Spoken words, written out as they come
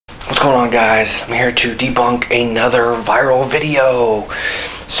going on, guys? I'm here to debunk another viral video.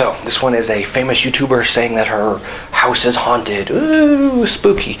 So this one is a famous YouTuber saying that her house is haunted. Ooh,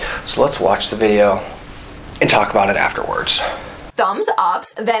 spooky. So let's watch the video and talk about it afterwards. Thumbs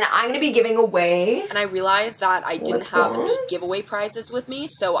ups, then I'm gonna be giving away. And I realized that I didn't have any giveaway prizes with me,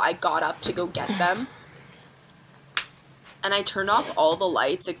 so I got up to go get them. And I turned off all the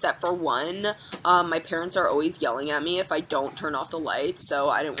lights except for one. My parents are always yelling at me if I don't turn off the lights, so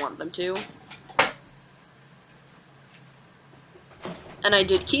I didn't want them to. And I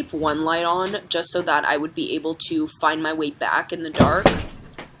did keep one light on just so that I would be able to find my way back in the dark.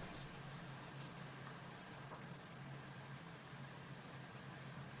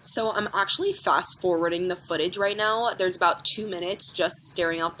 So I'm actually fast forwarding the footage right now. There's about 2 minutes just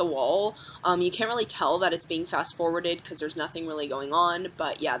staring out the wall. You can't really tell that it's being fast forwarded because there's nothing really going on,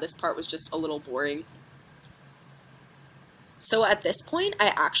 but yeah, this part was just a little boring. So at this point,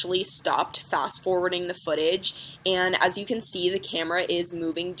 I actually stopped fast forwarding the footage, and as you can see, the camera is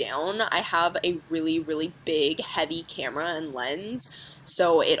moving down. I have a really big, heavy camera and lens,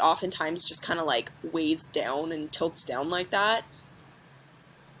 so it oftentimes just kind of like weighs down and tilts down like that.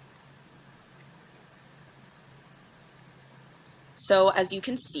 So as you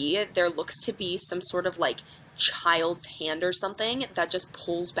can see, there looks to be some sort of like child's hand or something that just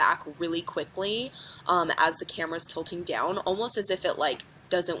pulls back really quickly as the camera's tilting down, almost as if it like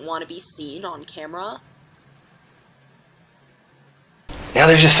doesn't want to be seen on camera. Now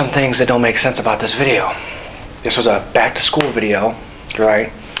there's just some things that don't make sense about this video. This was a back to school video,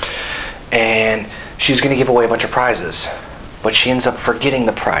 right? And she's gonna give away a bunch of prizes, but she ends up forgetting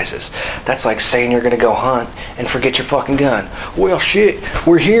the prizes. That's like saying you're gonna go hunt and forget your fucking gun. Well, shit,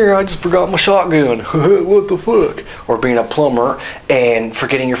 we're here, I just forgot my shotgun. What the fuck? Or being a plumber and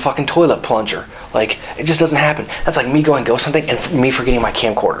forgetting your fucking toilet plunger. Like, it just doesn't happen. That's like me going ghost hunting and me forgetting my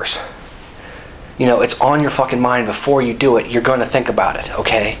camcorders. You know, it's on your fucking mind before you do it. You're gonna think about it,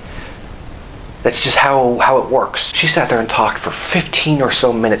 okay? That's just how it works. She sat there and talked for 15 or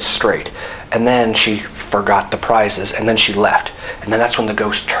so minutes straight, and then she forgot the prizes, and then she left. And then that's when the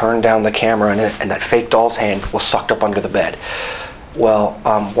ghost turned down the camera, and that fake doll's hand was sucked up under the bed. Well,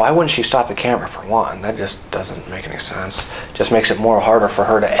 why wouldn't she stop the camera for one? That just doesn't make any sense. Just makes it more harder for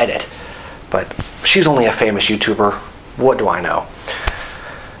her to edit. But she's only a famous YouTuber. What do I know?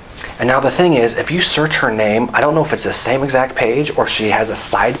 And now the thing is, if you search her name, I don't know if it's the same exact page or she has a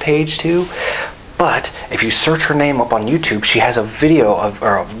side page too, but if you search her name up on YouTube, she has a video of,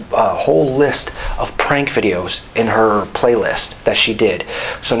 or a whole list of prank videos in her playlist that she did.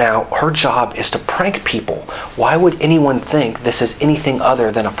 So now her job is to prank people. Why would anyone think this is anything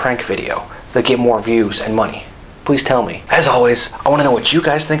other than a prank video that get more views and money? Please tell me. As always, I want to know what you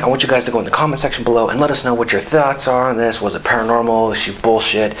guys think. I want you guys to go in the comment section below and let us know what your thoughts are on this. Was it paranormal? Is she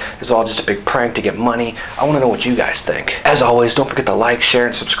bullshit? Is it all just a big prank to get money? I want to know what you guys think. As always, don't forget to like, share,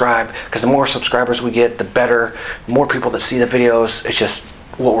 and subscribe, because the more subscribers we get, the better. The more people that see the videos, it's just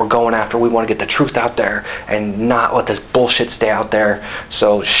what we're going after. We want to get the truth out there and not let this bullshit stay out there.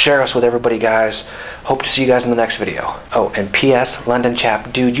 So share us with everybody, guys. Hope to see you guys in the next video. Oh, and P.S. London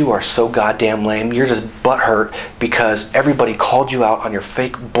Chap, dude, you are so goddamn lame. You're just butthurt because everybody called you out on your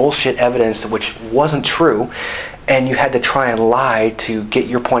fake bullshit evidence, which wasn't true, and you had to try and lie to get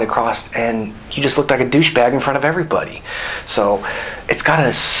your point across, and you just looked like a douchebag in front of everybody. So it's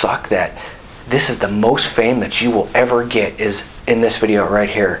gotta suck that this is the most fame that you will ever get is in this video right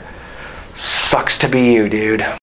here. Sucks to be you, dude.